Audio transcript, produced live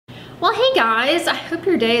Well, hey guys, I hope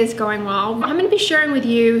your day is going well. I'm going to be sharing with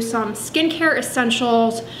you some skincare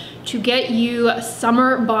essentials to get you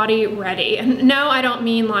summer body ready. And no, I don't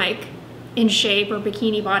mean like in shape or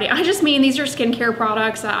bikini body. I just mean these are skincare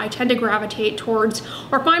products that I tend to gravitate towards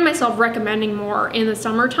or find myself recommending more in the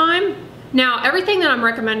summertime. Now, everything that I'm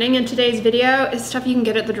recommending in today's video is stuff you can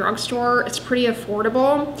get at the drugstore. It's pretty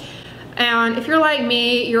affordable. And if you're like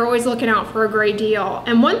me, you're always looking out for a great deal.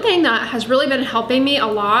 And one thing that has really been helping me a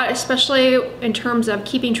lot, especially in terms of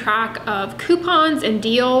keeping track of coupons and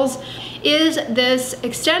deals, is this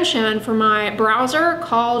extension for my browser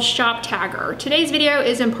called Shop Tagger. Today's video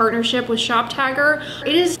is in partnership with Shop Tagger.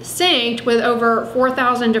 It is synced with over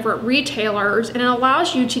 4,000 different retailers, and it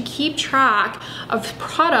allows you to keep track of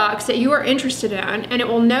products that you are interested in, and it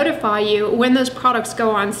will notify you when those products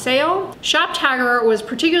go on sale. Shop Tagger was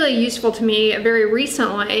particularly useful to me very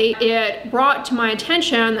recently. It brought to my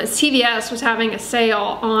attention that CVS was having a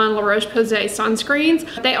sale on La Roche-Posay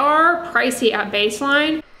sunscreens. They are pricey at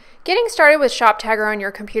baseline. Getting started with Shop Tagger on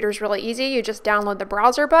your computer is really easy. You just download the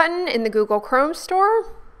browser button in the Google Chrome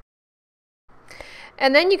store.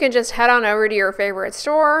 And then you can just head on over to your favorite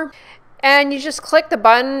store and you just click the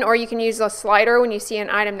button, or you can use the slider when you see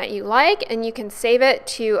an item that you like, and you can save it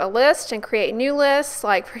to a list and create new lists.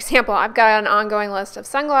 Like, for example, I've got an ongoing list of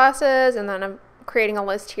sunglasses, and then I'm creating a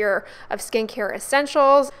list here of skincare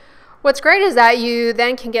essentials. What's great is that you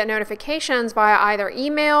then can get notifications via either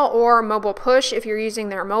email or mobile push if you're using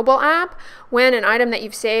their mobile app when an item that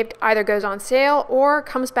you've saved either goes on sale or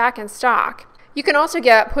comes back in stock. You can also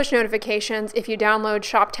get push notifications if you download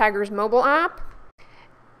Shop Tagger's mobile app.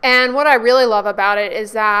 And what I really love about it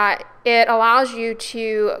is that it allows you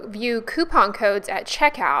to view coupon codes at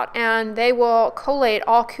checkout, and they will collate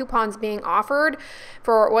all coupons being offered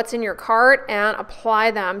for what's in your cart and apply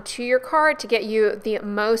them to your cart to get you the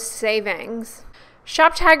most savings.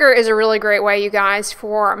 Shop Tagger is a really great way, you guys,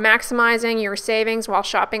 for maximizing your savings while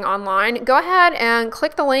shopping online. Go ahead and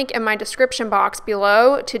click the link in my description box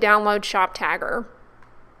below to download Shop Tagger.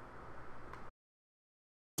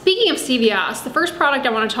 Speaking of CVS, the first product I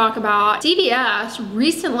want to talk about, CVS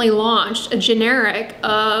recently launched a generic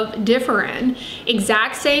of Differin.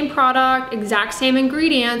 Exact same product, exact same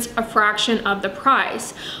ingredients, a fraction of the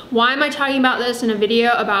price. Why am I talking about this in a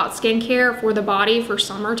video about skincare for the body for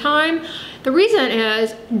summertime? The reason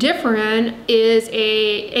is Differin is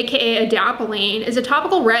aka adapalene, is a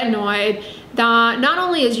topical retinoid that not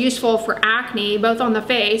only is useful for acne, both on the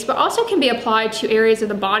face, but also can be applied to areas of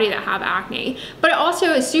the body that have acne. But it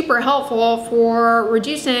also is super helpful for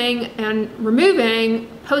reducing and removing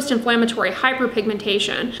post-inflammatory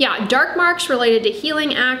hyperpigmentation. Yeah, dark marks related to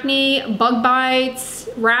healing acne, bug bites,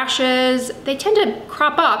 rashes, they tend to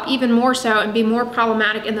crop up even more so and be more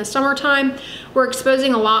problematic in the summertime. We're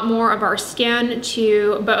exposing a lot more of our skin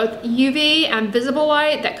to both UV and visible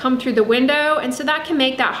light that come through the window, and so that can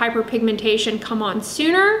make that hyperpigmentation come on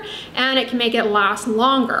sooner, and it can make it last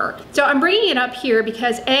longer. So I'm bringing it up here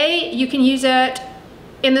because A, you can use it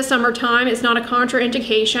in the summertime, it's not a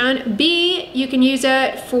contraindication. B, you can use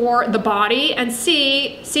it for the body. And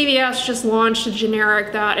C, CVS just launched a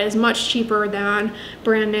generic that is much cheaper than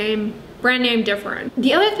brand name Differin.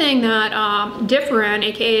 The other thing that Differin,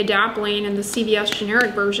 aka adapalene, in the CVS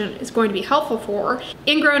generic version is going to be helpful for,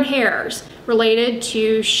 ingrown hairs related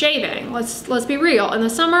to shaving. Let's be real. In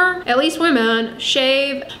the summer, at least women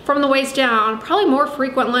shave from the waist down probably more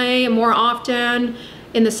frequently and more often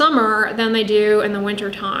in the summer than they do in the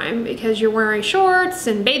winter time, because you're wearing shorts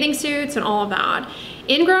and bathing suits and all of that.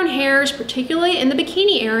 Ingrown hairs, particularly in the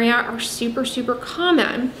bikini area, are super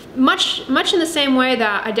common. Much in the same way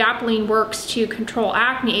that adapalene works to control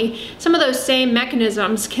acne, some of those same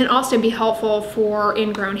mechanisms can also be helpful for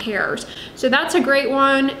ingrown hairs. So that's a great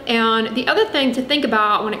one. And the other thing to think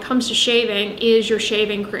about when it comes to shaving is your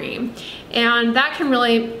shaving cream. And that can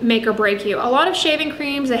really make or break you. A lot of shaving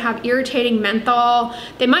creams, they have irritating menthol.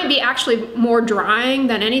 They might be actually more drying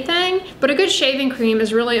than anything, but a good shaving cream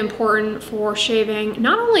is really important for shaving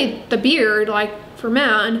not only the beard, like for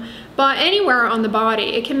men, but anywhere on the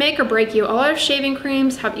body. It can make or break you. A lot of shaving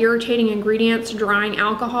creams have irritating ingredients, drying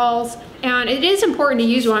alcohols, and it is important to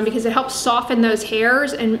use one because it helps soften those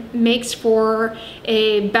hairs and makes for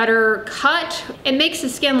a better cut. It makes the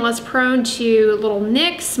skin less prone to little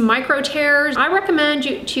nicks, micro tears. I recommend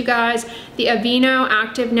to you guys the Aveeno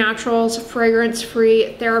Active Naturals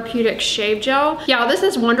fragrance-free therapeutic shave gel. Yeah, this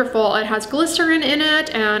is wonderful. It has glycerin in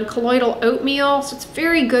it and colloidal oatmeal, so it's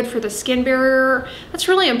very good for the skin barrier. That's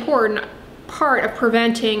really important. part of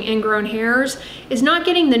preventing ingrown hairs is not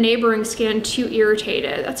getting the neighboring skin too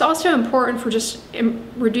irritated. That's also important for just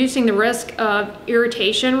reducing the risk of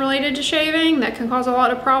irritation related to shaving that can cause a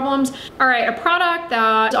lot of problems. All right, a product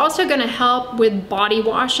that is also gonna help with body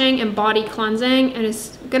washing and body cleansing, and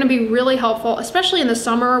is gonna be really helpful, especially in the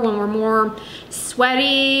summer when we're more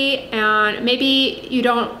sweaty and maybe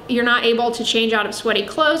you're not able to change out of sweaty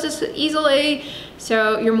clothes as easily.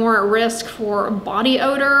 So you're more at risk for body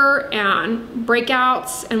odor and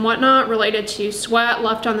breakouts and whatnot related to sweat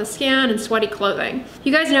left on the skin and sweaty clothing.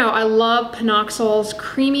 You guys know I love Panoxyl's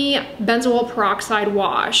creamy benzoyl peroxide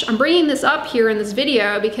wash. I'm bringing this up here in this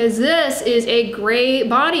video because this is a great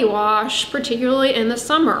body wash, particularly in the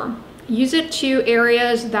summer. Use it to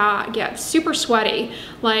areas that get super sweaty,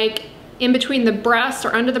 like in between the breasts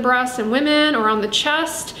or under the breasts in women, or on the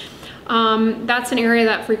chest. That's an area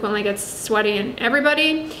that frequently gets sweaty in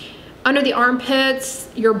everybody. Under the armpits,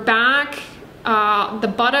 your back,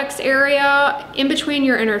 the buttocks area, in between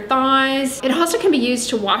your inner thighs. It also can be used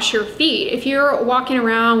to wash your feet. If you're walking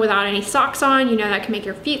around without any socks on, you know that can make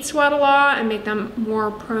your feet sweat a lot and make them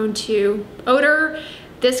more prone to odor.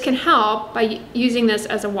 This can help by using this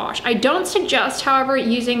as a wash. I don't suggest, however,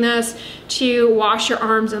 using this to wash your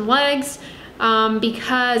arms and legs,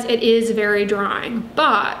 because it is very drying,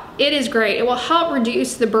 but it is great. It will help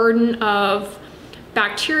reduce the burden of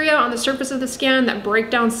bacteria on the surface of the skin that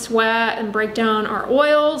break down sweat and break down our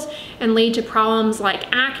oils and lead to problems like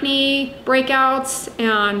acne, breakouts,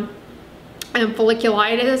 and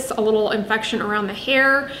folliculitis, a little infection around the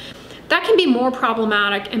hair. That can be more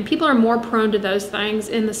problematic, and people are more prone to those things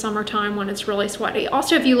in the summertime when it's really sweaty.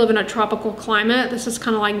 Also, if you live in a tropical climate, this is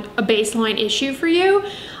kind of like a baseline issue for you.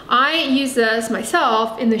 I use this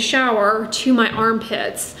myself in the shower to my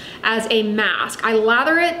armpits as a mask. I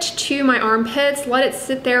lather it to my armpits, let it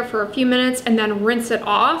sit there for a few minutes, and then rinse it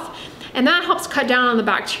off. And that helps cut down on the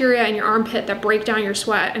bacteria in your armpit that break down your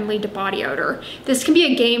sweat and lead to body odor. This can be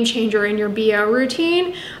a game changer in your BO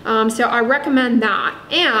routine, so I recommend that.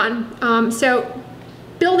 And so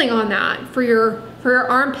building on that for your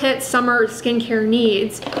armpit summer skincare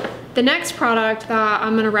needs, the next product that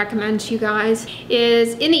I'm gonna recommend to you guys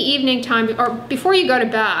is in the evening time, or before you go to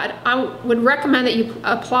bed, I would recommend that you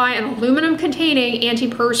apply an aluminum containing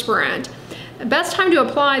antiperspirant. The best time to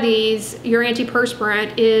apply your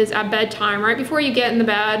antiperspirant is at bedtime, right before you get in the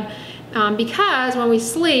bed, because when we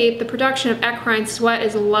sleep, the production of eccrine sweat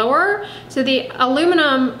is lower. So the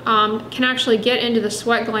aluminum can actually get into the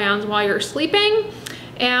sweat glands while you're sleeping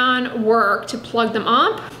and work to plug them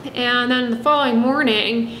up. And then the following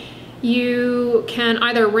morning, you can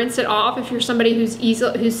either rinse it off if you're somebody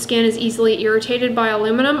whose skin is easily irritated by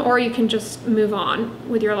aluminum, or you can just move on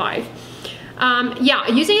with your life. Yeah,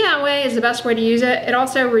 using it that way is the best way to use it. It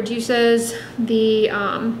also reduces the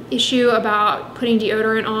issue about putting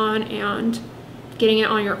deodorant on and getting it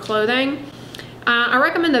on your clothing. I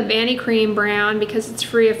recommend the Vanicream brand because it's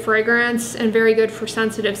free of fragrance and very good for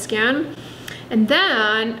sensitive skin. And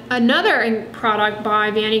then another product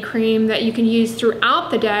by Vanicream that you can use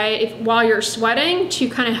throughout the day while you're sweating to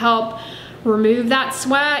kind of help remove that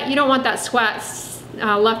sweat. You don't want that sweat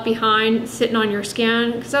left behind sitting on your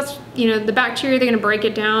skin, because that's, you know, the bacteria, they're going to break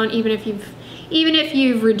it down. Even if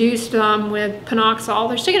you've reduced them with Panoxyl,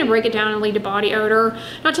 they're still going to break it down and lead to body odor.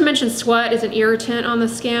 Not to mention sweat is an irritant on the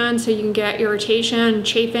skin, so you can get irritation and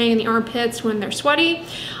chafing in the armpits when they're sweaty.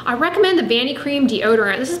 I recommend the Vanicream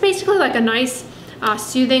deodorant. This is basically like a nice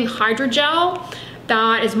soothing hydrogel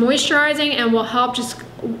that is moisturizing and will help just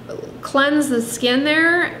cleanse the skin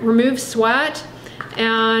there, remove sweat,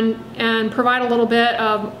 and provide a little bit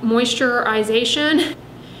of moisturization.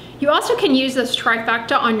 You also can use this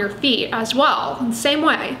trifecta on your feet as well, the same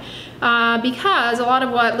way, because a lot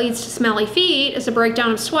of what leads to smelly feet is a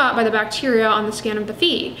breakdown of sweat by the bacteria on the skin of the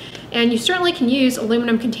feet. And you certainly can use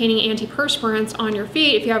aluminum containing antiperspirants on your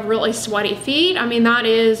feet if you have really sweaty feet. I mean, that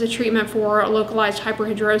is a treatment for localized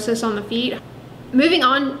hyperhidrosis on the feet. Moving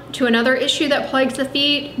on to another issue that plagues the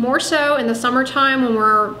feet, more so in the summertime when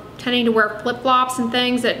we're tending to wear flip-flops and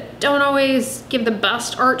things that don't always give the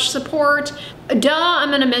best arch support. I'm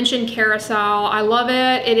gonna mention Carousel. I love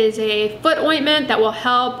it. It is a foot ointment that will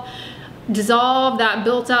help dissolve that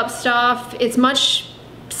built-up stuff. It's much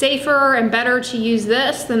safer and better to use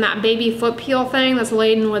this than that baby foot peel thing that's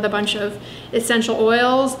laden with a bunch of essential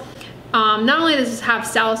oils. Not only does this have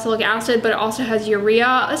salicylic acid, but it also has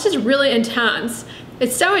urea. This is really intense.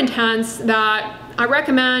 It's so intense that I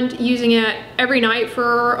recommend using it every night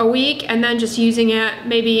for a week, and then just using it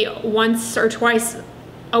maybe once or twice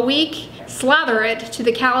a week. Slather it to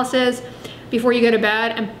the calluses before you go to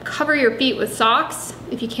bed, and cover your feet with socks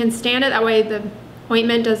if you can stand it. That way the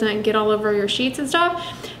ointment doesn't get all over your sheets and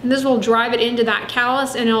stuff. And this will drive it into that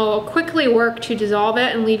callus, and it'll quickly work to dissolve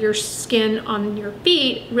it and leave your skin on your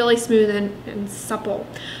feet really smooth and supple.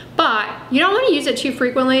 But you don't want to use it too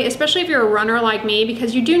frequently, especially if you're a runner like me,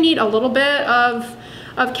 because you do need a little bit of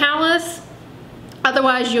callus.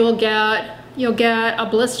 Otherwise you'll get a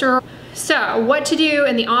blister. So what to do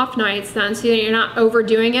in the off nights then, so that you're not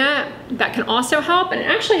overdoing it, that can also help, and it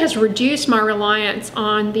actually has reduced my reliance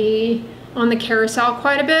on the carousel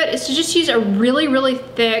quite a bit, is to just use a really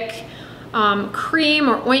thick cream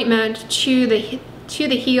or ointment to the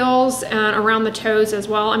heels and around the toes as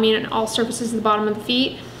well. I mean, and all surfaces at the bottom of the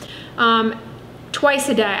feet. Twice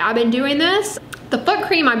a day I've been doing this. The foot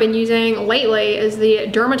cream I've been using lately is the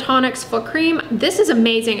Dermatonics foot cream. This is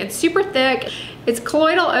amazing. It's super thick. It's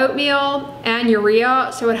colloidal oatmeal and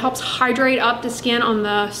urea, so it helps hydrate up the skin on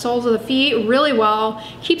the soles of the feet really well.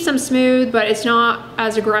 Keeps them smooth, but it's not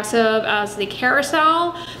as aggressive as the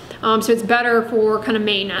carousel. So it's better for kind of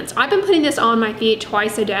maintenance. I've been putting this on my feet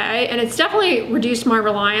twice a day, and it's definitely reduced my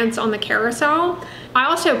reliance on the carousel. I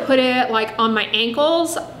also put it like on my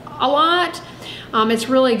ankles a lot. It's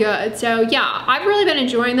really good. So yeah, I've really been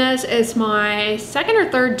enjoying this. It's my second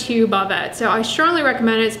or third tube of it, so I strongly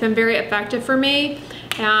recommend it. It's been very effective for me,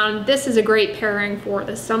 and this is a great pairing for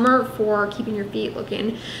the summer for keeping your feet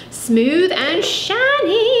looking smooth and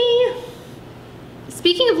shiny.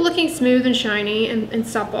 Speaking of looking smooth and shiny and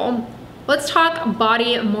supple, let's talk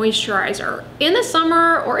body moisturizer. In the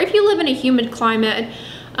summer, or if you live in a humid climate,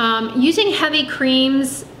 using heavy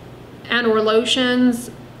creams and or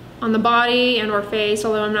lotions on the body and or face,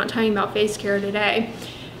 although I'm not talking about face care today,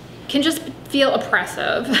 can just feel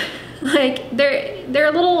oppressive. Like they're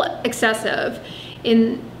a little excessive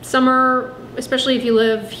in summer, especially if you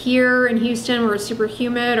live here in Houston where it's super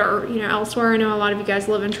humid, or elsewhere. I know a lot of you guys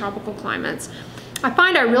live in tropical climates. I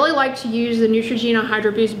find I really like to use the Neutrogena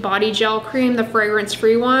Hydro Boost Body Gel Cream, the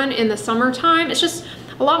fragrance-free one, in the summertime. It's just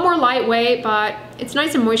a lot more lightweight, but it's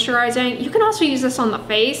nice and moisturizing. You can also use this on the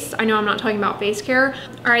face. I know I'm not talking about face care.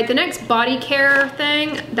 All right, the next body care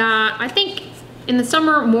thing that I think in the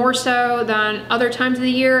summer more so than other times of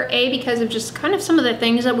the year, A, because of just kind of some of the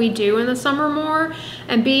things that we do in the summer more,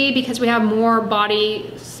 and B, because we have more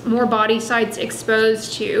body sites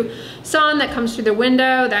exposed to sun that comes through the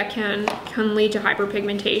window that can lead to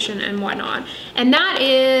hyperpigmentation and whatnot. And that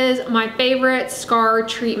is my favorite scar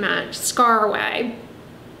treatment, Scar Away.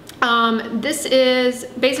 This is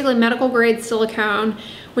basically medical grade silicone,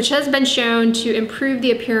 which has been shown to improve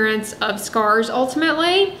the appearance of scars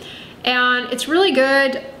ultimately. And it's really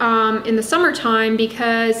good in the summertime,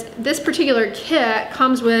 because this particular kit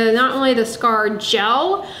comes with not only the scar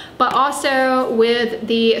gel, but also with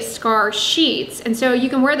the scar sheets. And so you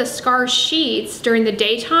can wear the scar sheets during the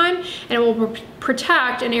daytime, and it will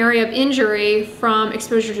protect an area of injury from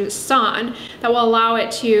exposure to the sun. That will allow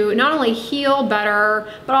it to not only heal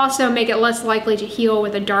better, but also make it less likely to heal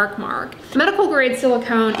with a dark mark. Medical grade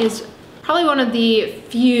silicone is probably one of the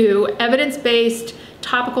few evidence-based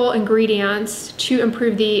topical ingredients to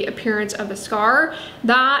improve the appearance of a scar.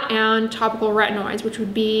 That and topical retinoids, which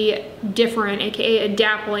would be different, aka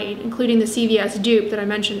adapalene, including the CVS dupe that I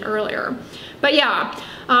mentioned earlier. But yeah,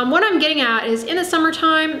 what I'm getting at is in the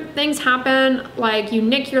summertime, things happen like you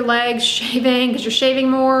nick your legs shaving because you're shaving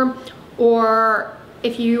more, or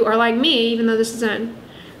if you are like me, even though this isn't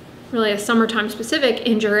really a summertime specific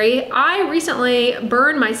injury, I recently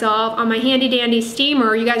burned myself on my handy dandy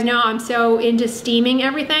steamer. You guys know I'm so into steaming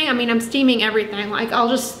everything. I mean, I'm steaming everything. Like, I'll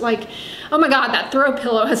just like, oh my God, that throw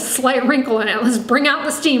pillow has a slight wrinkle in it. Let's bring out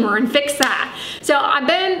the steamer and fix that. So I've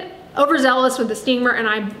been overzealous with the steamer,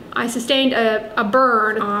 and I sustained a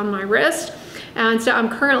burn on my wrist. And so I'm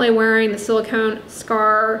currently wearing the silicone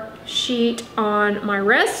scar sheet on my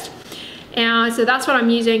wrist. And so that's what I'm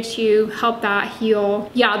using to help that heal.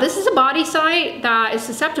 Yeah, this is a body site that is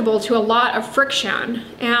susceptible to a lot of friction.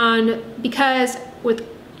 And because with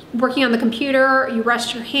working on the computer, you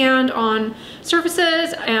rest your hand on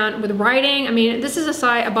surfaces, and with writing, I mean, this is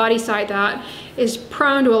a body site that is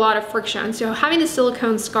prone to a lot of friction. So having the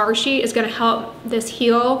silicone scar sheet is gonna help this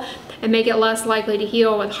heal and make it less likely to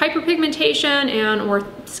heal with hyperpigmentation and or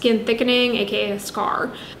skin thickening, aka a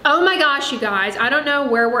scar. Oh my gosh, you guys, I don't know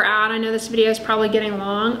where we're at. I know this video is probably getting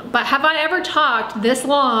long, but have I ever talked this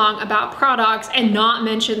long about products and not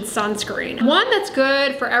mentioned sunscreen? One that's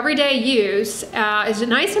good for everyday use, is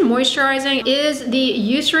nice and moisturizing, is the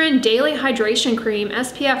Eucerin Daily Hydration Cream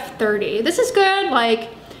SPF 30. This is good like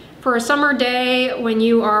for a summer day when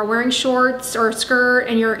you are wearing shorts or a skirt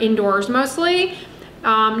and you're indoors mostly.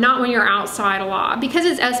 Not when you're outside a lot. Because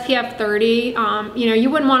it's SPF 30, you know, you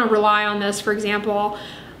wouldn't want to rely on this, for example,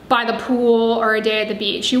 by the pool or a day at the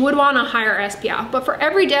beach. You would want a higher SPF, but for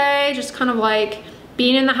every day, just kind of like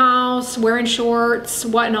being in the house, wearing shorts,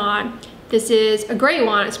 whatnot, this is a great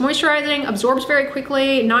one. It's moisturizing, absorbs very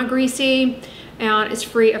quickly, not greasy, and it's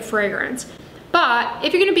free of fragrance. But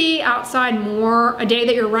if you're gonna be outside more, a day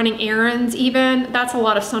that you're running errands even, that's a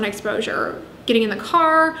lot of sun exposure. Getting in the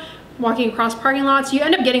car, walking across parking lots, you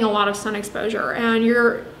end up getting a lot of sun exposure, and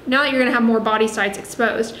now that you're gonna have more body sites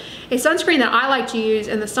exposed. A sunscreen that I like to use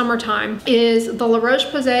in the summertime is the La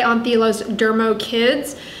Roche-Posay Anthelos Dermo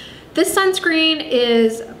Kids. This sunscreen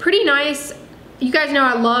is pretty nice. You guys know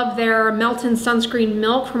I love their Melton sunscreen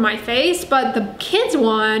milk for my face, but the kids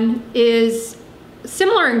one is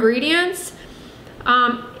similar ingredients.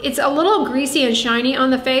 It's a little greasy and shiny on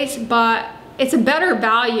the face, but it's a better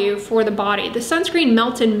value for the body. The sunscreen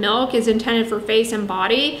Melton milk is intended for face and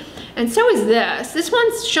body, and so is this. This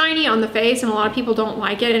one's shiny on the face, and a lot of people don't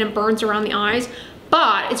like it, and it burns around the eyes,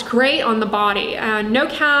 but it's great on the body. No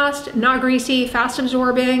cast, not greasy, fast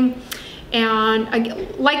absorbing.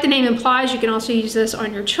 And like the name implies, you can also use this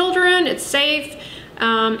on your children. It's safe.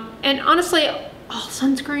 And honestly, all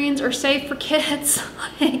sunscreens are safe for kids.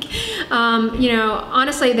 Like, you know,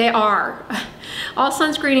 honestly, they are. All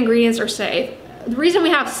sunscreen ingredients are safe. The reason we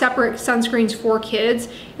have separate sunscreens for kids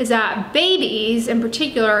is that babies in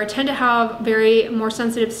particular tend to have very more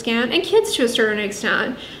sensitive skin, and kids to a certain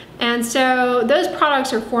extent. And so those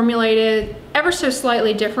products are formulated ever so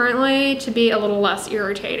slightly differently to be a little less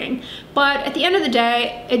irritating. But at the end of the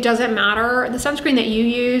day, it doesn't matter. The sunscreen that you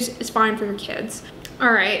use is fine for your kids.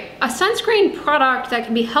 All right, a sunscreen product that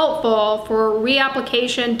can be helpful for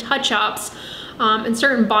reapplication touch-ups in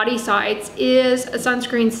certain body sites is a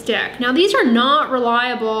sunscreen stick. Now, these are not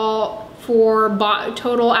reliable for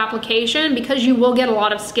total application because you will get a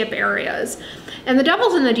lot of skip areas. And the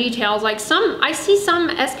devil's in the details. Like I see some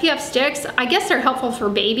SPF sticks, I guess they're helpful for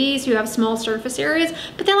babies who have small surface areas,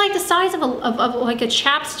 but they're like the size of like a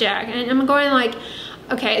chapstick. And I'm going like,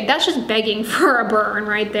 okay, that's just begging for a burn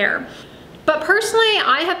right there. But personally,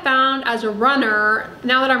 I have found as a runner,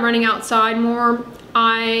 now that I'm running outside more,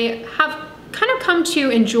 I have kind of come to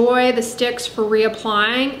enjoy the sticks for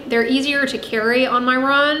reapplying. They're easier to carry on my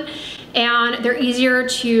run, and they're easier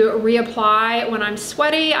to reapply when I'm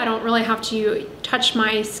sweaty. I don't really have to touch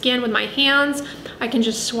my skin with my hands. I can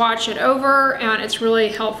just swatch it over, and it's really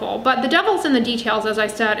helpful. But the devil's in the details, as I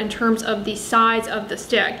said, in terms of the size of the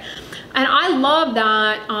stick. And I love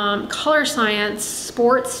that Color Science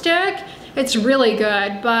sports stick. It's really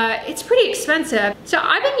good, but it's pretty expensive. So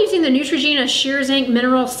I've been using the Neutrogena Sheer Zinc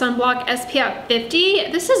Mineral Sunblock SPF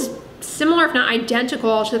 50. This is similar, if not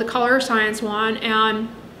identical, to the Color Science one, and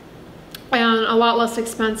a lot less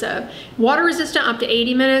expensive. Water resistant up to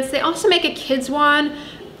 80 minutes. They also make a kids one.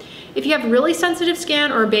 If you have really sensitive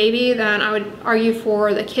skin or a baby, then I would argue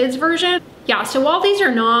for the kids version. Yeah, so while these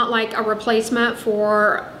are not like a replacement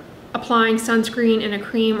for applying sunscreen in a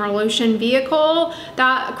cream or lotion vehicle,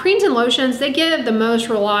 that creams and lotions, they give the most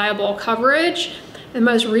reliable coverage, the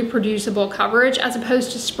most reproducible coverage, as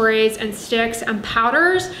opposed to sprays and sticks and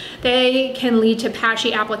powders. They can lead to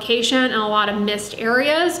patchy application in a lot of missed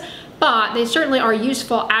areas, but they certainly are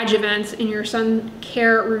useful adjuvants in your sun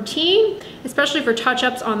care routine, especially for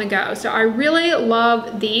touch-ups on the go. So I really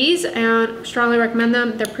love these and strongly recommend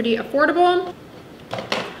them. They're pretty affordable.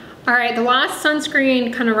 All right, the last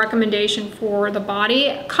sunscreen kind of recommendation for the body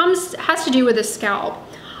has to do with the scalp.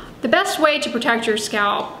 The best way to protect your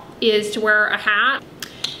scalp is to wear a hat.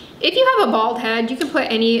 If you have a bald head, you can put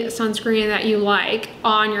any sunscreen that you like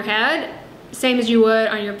on your head, same as you would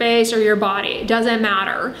on your face or your body. It doesn't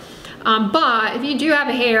matter. But if you do have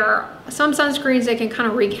hair, some sunscreens, they can kind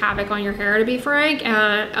of wreak havoc on your hair, to be frank,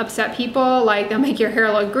 and upset people. Like, they'll make your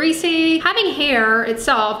hair look greasy. Having hair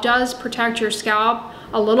itself does protect your scalp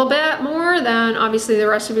a little bit more than obviously the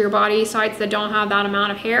rest of your body sites that don't have that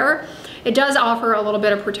amount of hair. It does offer a little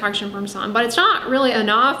bit of protection from sun, but it's not really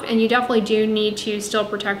enough, and you definitely do need to still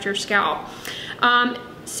protect your scalp.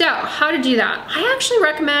 So how to do that? I actually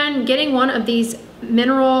recommend getting one of these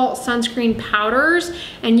mineral sunscreen powders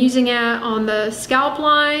and using it on the scalp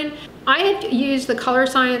line. I have used the Color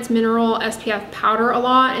Science Mineral SPF powder a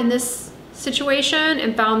lot in this situation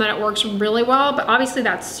and found that it works really well, but obviously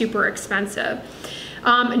that's super expensive.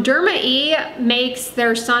 Derma E makes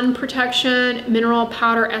their sun protection mineral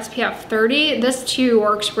powder SPF 30. This too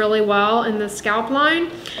works really well in the scalp line,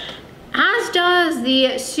 as does the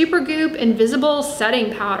Supergoop Invisible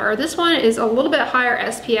Setting Powder. This one is a little bit higher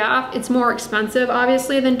SPF. It's more expensive,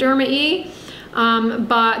 obviously, than Derma E,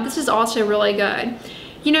 but this is also really good.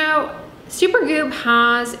 You know, Supergoop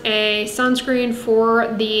has a sunscreen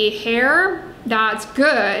for the hair that's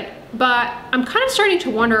good, but I'm kind of starting to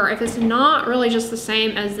wonder if it's not really just the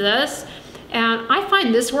same as this. And I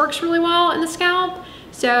find this works really well in the scalp.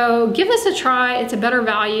 So give this a try. It's a better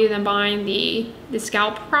value than buying the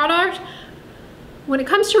scalp product. When it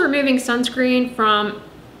comes to removing sunscreen from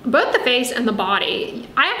both the face and the body,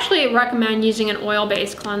 I actually recommend using an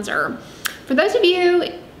oil-based cleanser. For those of you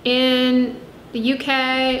in the UK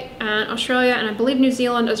and Australia, and I believe New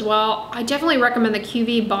Zealand as well, I definitely recommend the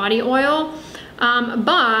QV body oil.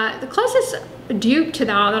 But the closest dupe to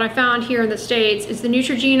that I found here in the States is the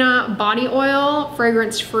Neutrogena body oil,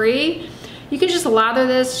 fragrance-free. You can just lather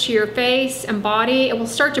this to your face and body. It will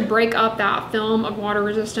start to break up that film of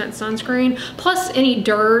water-resistant sunscreen, plus any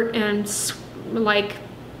dirt and like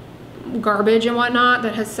garbage and whatnot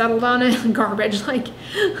that has settled on it. Garbage, like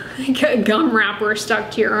a gum wrapper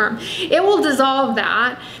stuck to your arm. It will dissolve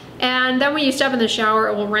that. And then when you step in the shower,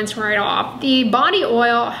 it will rinse right off. The body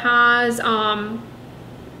oil has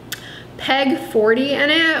PEG 40 in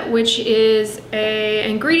it, which is an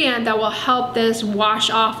ingredient that will help this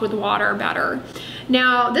wash off with water better.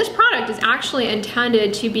 Now, this product is actually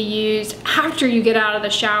intended to be used after you get out of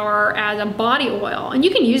the shower as a body oil, and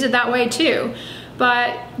you can use it that way too.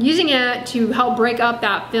 But using it to help break up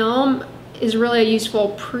that film is really a useful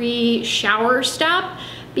pre-shower step,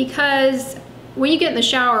 because when you get in the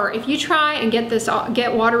shower, if you try and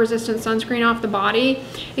get water-resistant sunscreen off the body,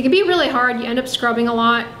 it can be really hard. You end up scrubbing a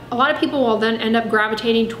lot. A lot of people will then end up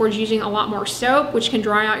gravitating towards using a lot more soap, which can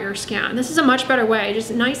dry out your skin. This is a much better way. It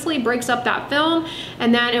just nicely breaks up that film,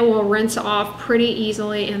 and then it will rinse off pretty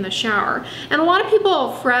easily in the shower. And a lot of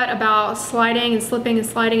people fret about sliding and slipping and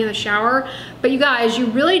sliding in the shower, but you guys, you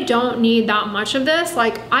really don't need that much of this.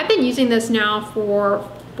 Like, I've been using this now for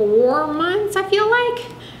 4 months, I feel like.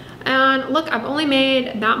 And look, I've only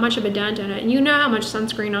made that much of a dent in it. And you know how much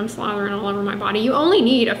sunscreen I'm slathering all over my body. You only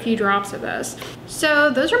need a few drops of this.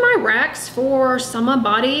 So those are my recs for summer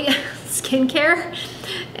body skincare.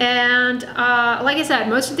 And like I said,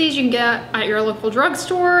 most of these you can get at your local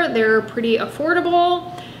drugstore. They're pretty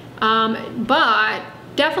affordable. But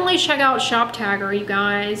definitely check out ShopTagger, you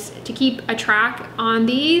guys, to keep a track on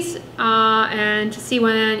these and to see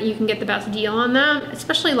when you can get the best deal on them,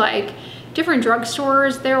 especially like different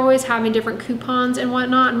drugstores. They're always having different coupons and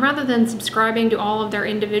whatnot, and rather than subscribing to all of their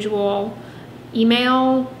individual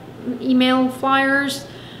email flyers,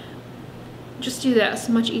 just do this,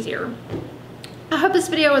 much easier. I hope this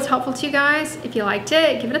video was helpful to you guys. If you liked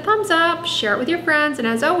it, give it a thumbs up, share it with your friends, and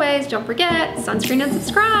as always, don't forget, sunscreen and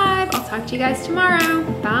subscribe. I'll talk to you guys tomorrow.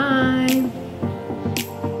 Bye.